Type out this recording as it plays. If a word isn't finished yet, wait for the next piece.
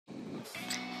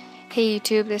Hey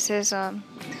YouTube, this is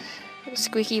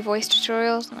Squeaky Voice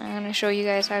Tutorials. I'm going to show you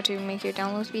guys how to make your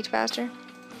download speed faster.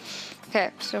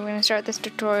 Okay, so we're going to start this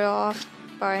tutorial off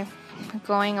by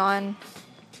going on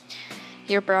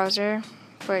your browser,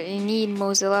 but you need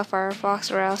Mozilla Firefox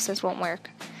or else this won't work.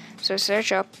 So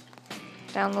search up,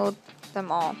 download them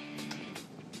all.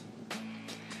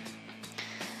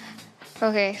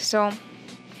 Okay, so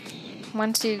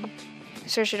once you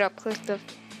search it up, click the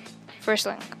first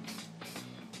link.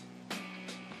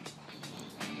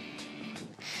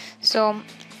 So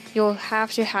you'll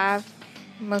have to have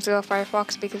Mozilla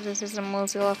Firefox because this is a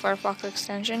Mozilla Firefox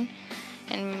extension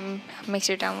and makes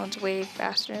your downloads way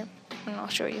faster. And I'll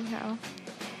show you how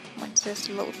once this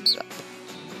loads up.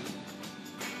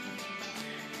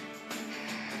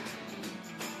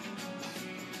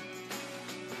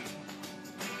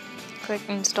 Click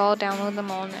install, download them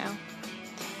all now.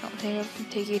 It'll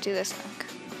take you to this link.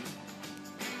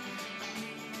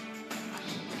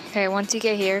 Okay, once you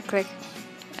get here, click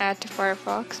add to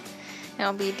Firefox and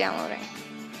it'll be downloading.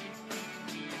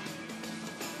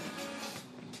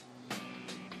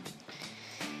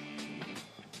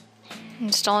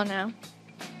 Install now.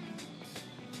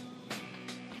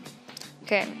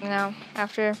 Okay, now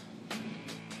after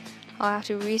I'll have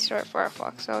to restart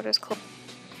Firefox, so I'll just close.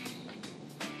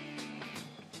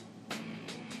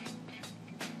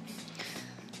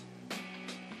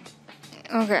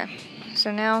 Okay,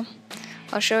 so now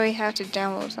I'll show you how to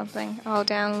download something. I'll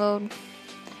download,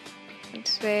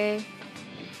 let's say,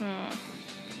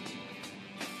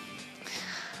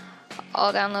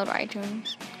 I'll download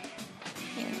iTunes.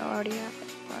 Even though I already have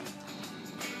it, but.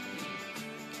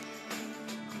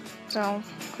 So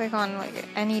click on like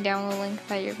any download link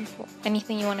that you're,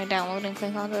 anything you want to download, and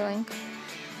click on the link.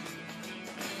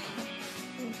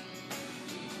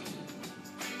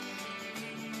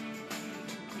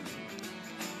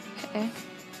 Okay.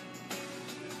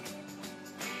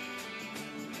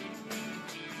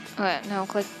 Alright, now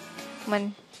click,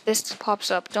 when this pops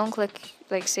up, don't click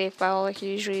like save file like you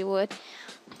usually would.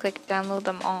 Click download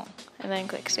them all and then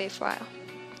click save file.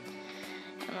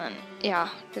 And then yeah,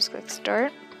 just click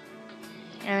start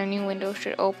and a new window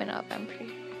should open up.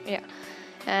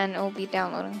 And it'll be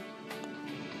downloading.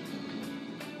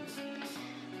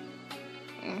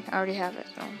 I already have it,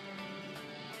 so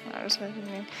I'll just let it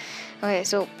in. Okay,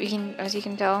 so you can, as you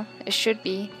can tell, it should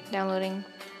be downloading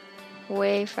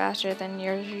way faster than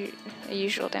your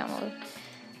usual download.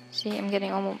 See, I'm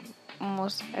getting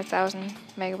almost 1,000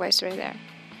 megabytes right there.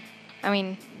 I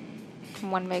mean,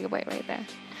 1 megabyte right there.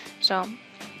 So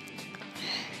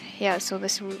yeah, so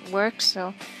this works.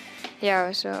 So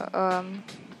yeah, so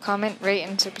comment, rate,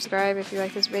 and subscribe if you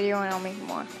like this video, and I'll make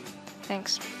more.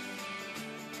 Thanks.